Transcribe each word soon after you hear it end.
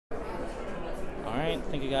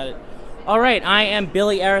think I got it. All right, I am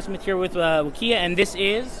Billy Aerosmith here with Wikia, and this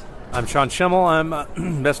is... I'm Sean Schemmel.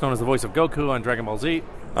 I'm best known as the voice of Goku on Dragon Ball Z.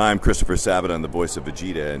 I'm Christopher Sabat. I'm the voice of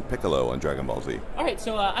Vegeta and Piccolo on Dragon Ball Z. All right,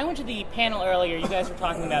 so I went to the panel earlier. You guys were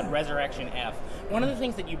talking about Resurrection F. One of the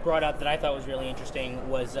things that you brought up that I thought was really interesting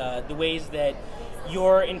was the ways that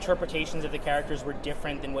your interpretations of the characters were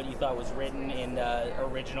different than what you thought was written in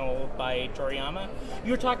original by Toriyama.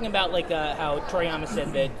 You were talking about how Toriyama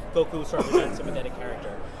said that Goku sort of an unsympathetic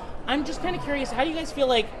character. I'm just kind of curious, how do you guys feel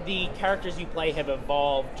like the characters you play have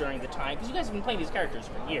evolved during the time? Because you guys have been playing these characters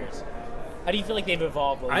for years. How do you feel like they've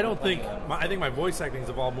evolved? I think my voice acting's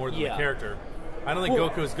evolved more than the character. I don't think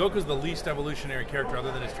Goku's the least evolutionary character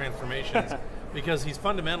other than his transformations because he's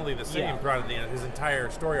fundamentally the same throughout his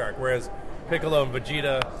entire story arc, whereas Piccolo and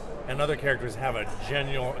Vegeta and other characters have a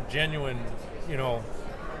genuine,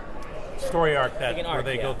 story arc where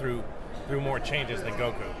they go through more changes than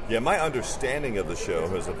Goku. Yeah, my understanding of the show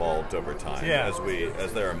has evolved over time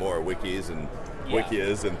as there are more wikis and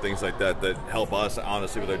Wikias and things like that help us,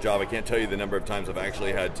 honestly, with our job. I can't tell you the number of times I've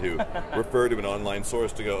actually had to refer to an online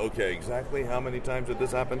source to go, okay, exactly how many times did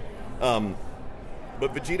this happen?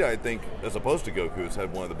 But Vegeta, I think, as opposed to Goku, has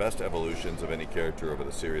had one of the best evolutions of any character over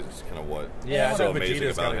the series. It's kind of what is so amazing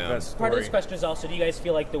about him. Part of this question is also, do you guys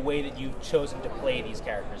feel like the way that you've chosen to play these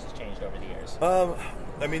characters has changed over the years?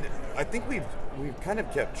 I mean, I think we've kind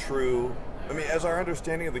of kept true. I mean, as our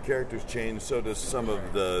understanding of the characters changed, so does some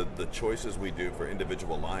of the choices we do for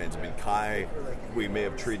individual lines. I mean, Kai, we may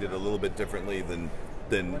have treated a little bit differently than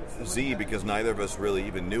Z, because neither of us really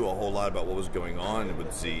even knew a whole lot about what was going on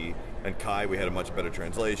with Z. And Kai, we had a much better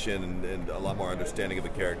translation and a lot more understanding of the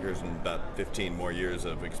characters and about 15 more years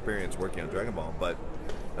of experience working on Dragon Ball. But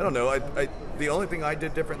I don't know. The only thing I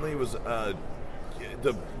did differently was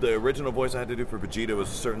the original voice I had to do for Vegeta was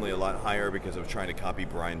certainly a lot higher because I was trying to copy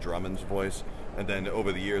Brian Drummond's voice. And then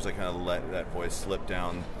over the years, I kind of let that voice slip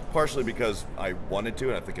down, partially because I wanted to,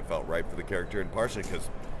 and I think it felt right for the character, and partially because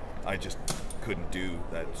I just couldn't do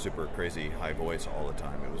that super crazy high voice all the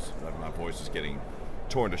time. My voice was getting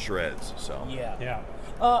torn to shreds. So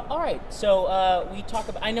all right, so we talk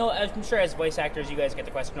about. I'm sure as voice actors, you guys get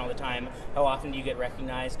the question all the time: how often do you get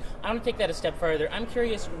recognized? I want to take that a step further. I'm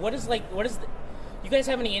curious, you guys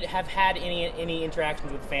have had any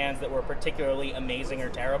interactions with fans that were particularly amazing or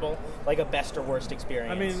terrible, like a best or worst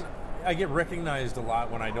experience? I mean, I get recognized a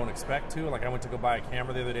lot when I don't expect to. Like I went to go buy a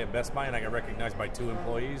camera the other day at Best Buy, and I got recognized by 2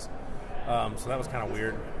 employees. So that was kind of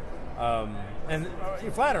weird. And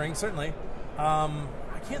flattering, certainly.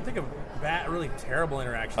 I can't think of that really terrible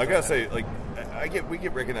interaction. I gotta say, we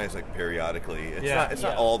get recognized periodically. It's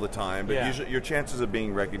not all the time, but usually your chances of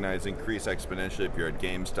being recognized increase exponentially if you're at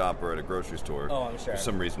GameStop or at a grocery store. Oh, I'm sure. For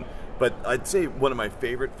some reason. But I'd say one of my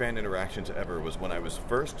favorite fan interactions ever was when I was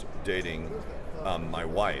first dating my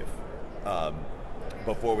wife.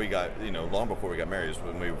 Before we got, long before we got married, was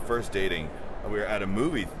when we were first dating. We were at a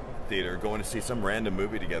movie theater going to see some random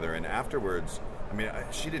movie together, and afterwards,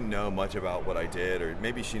 she didn't know much about what I did, or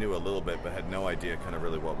maybe she knew a little bit but had no idea kind of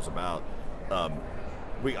really what it was about.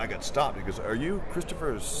 I got stopped because, "Are you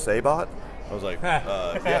Christopher Sabat?" I was like,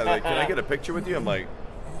 "Yeah." Can I get a picture with you? I'm like,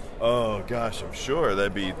 "Oh gosh, I'm sure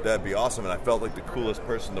that'd be awesome." And I felt like the coolest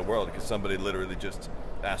person in the world because somebody literally just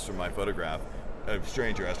asked for my photograph. A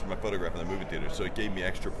stranger asked for my photograph in the movie theater, so it gave me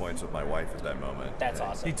extra points with my wife at that moment. That's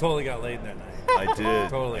awesome. He totally got laid that night. I did.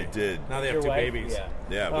 Totally. I did. Now they have 2 babies.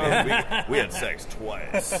 Yeah, we had sex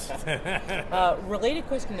twice. Related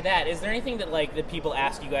question to that, is there anything that that people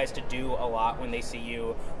ask you guys to do a lot when they see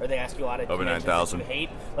you, or they ask you a lot of over 9,000 you hate?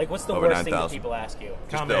 What's the over worst 9, thing that people ask you?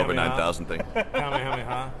 Just the over 9,000 thing.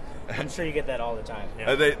 Kamehameha. I'm sure you get that all the time.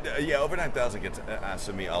 Over 9,000 gets asked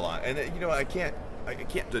of me a lot, and I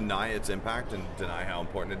can't deny its impact and deny how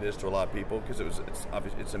important it is to a lot of people because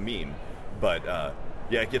it's a meme, but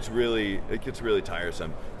it gets really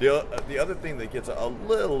tiresome. The other thing that gets a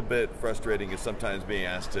little bit frustrating is sometimes being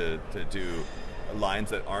asked to do lines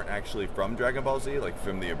that aren't actually from Dragon Ball Z, like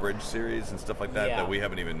from the abridged series and stuff like that. That we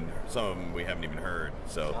haven't even heard.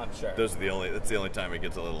 So I'm sure that's the only time it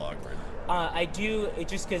gets a little awkward. I do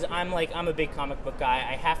just because I'm a big comic book guy.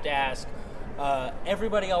 I have to ask.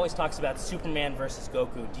 Everybody always talks about Superman versus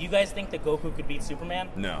Goku. Do you guys think that Goku could beat Superman?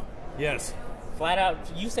 No. Yes. Flat out,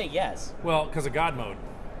 you say yes. Well, because of God mode.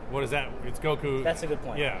 What is that? It's Goku. That's a good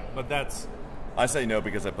point. Yeah, but that's... I say no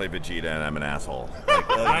because I play Vegeta and I'm an asshole.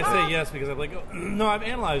 I say yes because I'm no, I've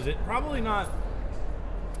analyzed it. Probably not.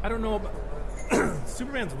 I don't know.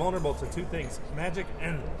 Superman's vulnerable to 2 things: magic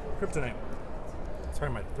and kryptonite. Sorry,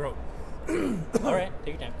 my throat. All right,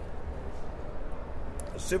 take your time.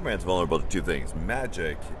 Superman's vulnerable to 2 things: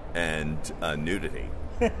 magic and nudity.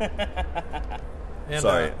 And,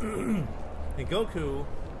 Sorry. And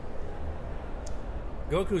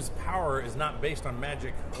Goku's power is not based on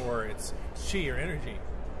magic or its chi or energy.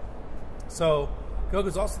 So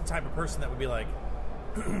Goku's also the type of person that would be like,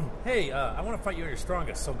 hey, I want to fight you at your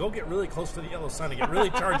strongest, so go get really close to the yellow sun and get really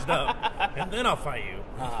charged up, and then I'll fight you.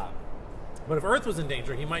 But if Earth was in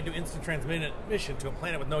danger, he might do instant transmission to a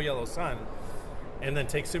planet with no yellow sun, and then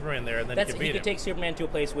take Superman there, and then he could beat him. He could take Superman to a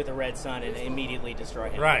place with a red sun and immediately destroy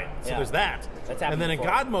him. Right, so there's that. That's and then before.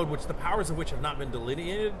 in God mode, which the powers of which have not been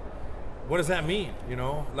delineated, what does that mean? You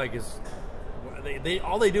know, like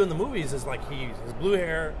all they do in the movies is like he has blue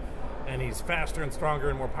hair, and he's faster and stronger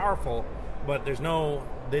and more powerful, but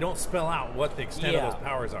they don't spell out what the extent of those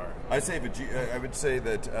powers are. I would say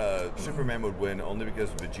that Superman would win only because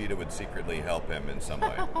Vegeta would secretly help him in some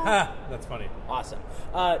way. That's funny. Awesome.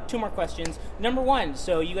 2 more questions. Number 1,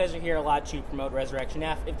 so you guys are here a lot to promote Resurrection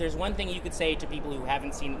F. If there's one thing you could say to people who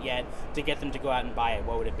haven't seen it yet to get them to go out and buy it,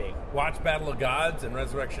 what would it be? Watch Battle of Gods and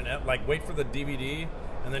Resurrection F. Like, wait for the DVD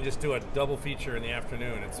and then just do a double feature in the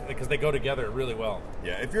afternoon. It's because they go together really well.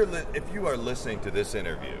 Yeah, if you are listening to this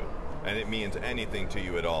interview and it means anything to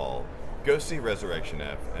you at all, go see Resurrection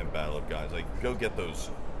F and Battle of Gods. Like, go get those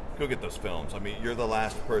films. I mean, you're the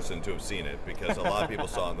last person to have seen it because a lot of people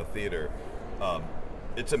saw it in the theater.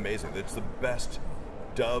 It's amazing. It's the best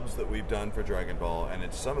dubs that we've done for Dragon Ball, and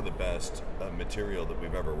it's some of the best material that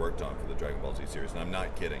we've ever worked on for the Dragon Ball Z series. And I'm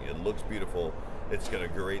not kidding. It looks beautiful. It's got a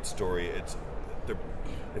great story.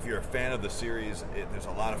 If you're a fan of the series, there's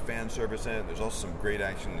a lot of fan service in it. There's also some great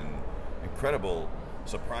action and incredible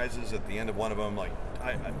surprises at the end of one of them. Like,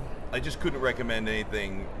 I just couldn't recommend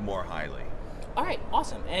anything more highly. All right,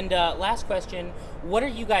 awesome. And last question, what are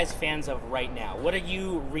you guys fans of right now? What are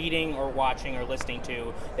you reading or watching or listening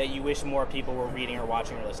to that you wish more people were reading or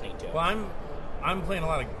watching or listening to? Well, I'm playing a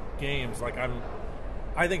lot of games. Like,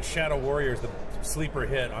 I think Shadow Warrior is the sleeper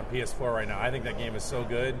hit on PS4 right now. I think that game is so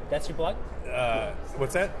good. That's your plug?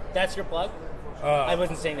 What's that? That's your plug? I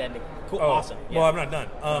wasn't saying that. Cool. Awesome. Yeah. Well, I'm not done.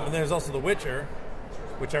 And there's also The Witcher,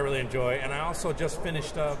 which I really enjoy. And I also just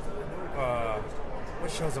finished up...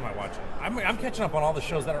 what shows am I watching? I'm catching up on all the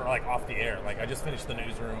shows that are like off the air. Like, I just finished The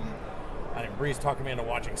Newsroom. I think Bree's talking me into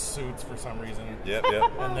watching Suits for some reason. Yep.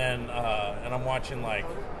 And then and I'm watching, like,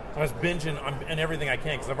 I was binging and everything I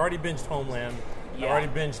can because I've already binged Homeland. Yeah. I've already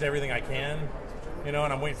binged everything I can, and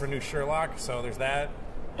I'm waiting for new Sherlock. So there's that.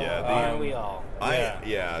 Yeah, aren't we all?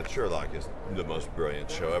 Sherlock is the most brilliant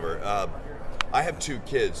show ever. I have 2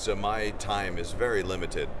 kids, so my time is very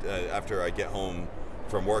limited. After I get home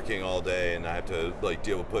from working all day and I have to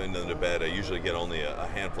deal with putting them to bed, I usually get only a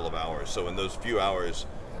handful of hours. So in those few hours,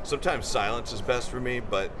 sometimes silence is best for me,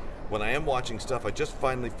 but when I am watching stuff, I just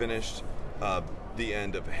finally finished the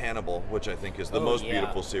end of Hannibal, which I think is the most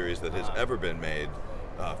beautiful series that has ever been made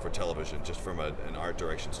for television. Just from an art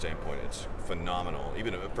direction standpoint, it's phenomenal.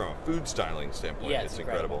 Even from a food styling standpoint, it's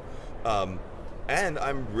incredible. And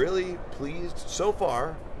I'm really pleased so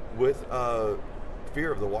far with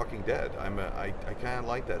Fear of the Walking Dead. I kind of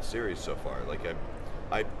like that series so far. Like,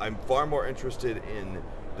 I'm far more interested in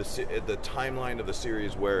the timeline of the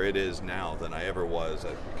series where it is now than I ever was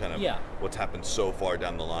at kind of what's happened so far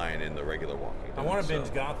down the line in the regular Walking Dead. I want to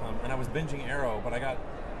binge Gotham, and I was binging Arrow, but I got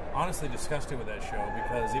honestly disgusted with that show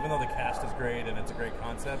because even though the cast is great and it's a great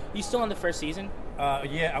concept. You still on the first season?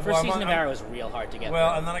 Yeah. First season of Arrow is real hard to get through.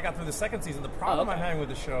 And then I got through the second season. The problem I'm having with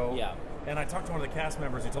the show, Yeah. and I talked to one of the cast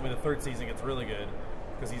members who told me the third season gets really good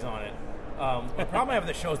because he's on it. The problem I have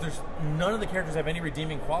with the show is there's none of the characters have any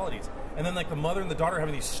redeeming qualities. And then, like, the mother and the daughter are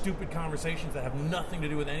having these stupid conversations that have nothing to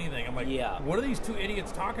do with anything. I'm like, what are these 2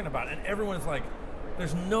 idiots talking about? And everyone's like,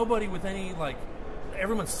 there's nobody with any, like,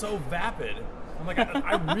 everyone's so vapid. I'm like,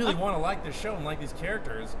 I really want to like this show and like these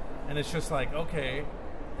characters. And it's just like, okay,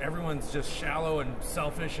 everyone's just shallow and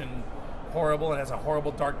selfish and horrible and has a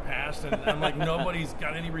horrible dark past. And I'm like, nobody's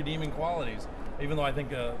got any redeeming qualities. Even though I think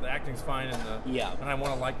the acting's fine and I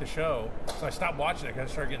want to like the show. So I stopped watching it because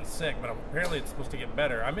I started getting sick, but apparently it's supposed to get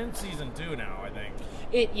better. I'm in season 2 now, I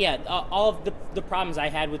think. All of the problems I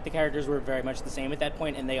had with the characters were very much the same at that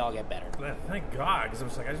point, and they all get better. Thank God, because I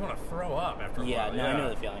was like, I just want to throw up after a while. I know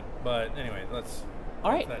the feeling. But anyway, let's...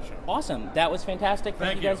 All right, that show. Awesome. That was fantastic.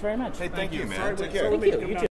 Thank you guys very much. Hey, thank you, man. Sorry, Take care. Thank you. You too.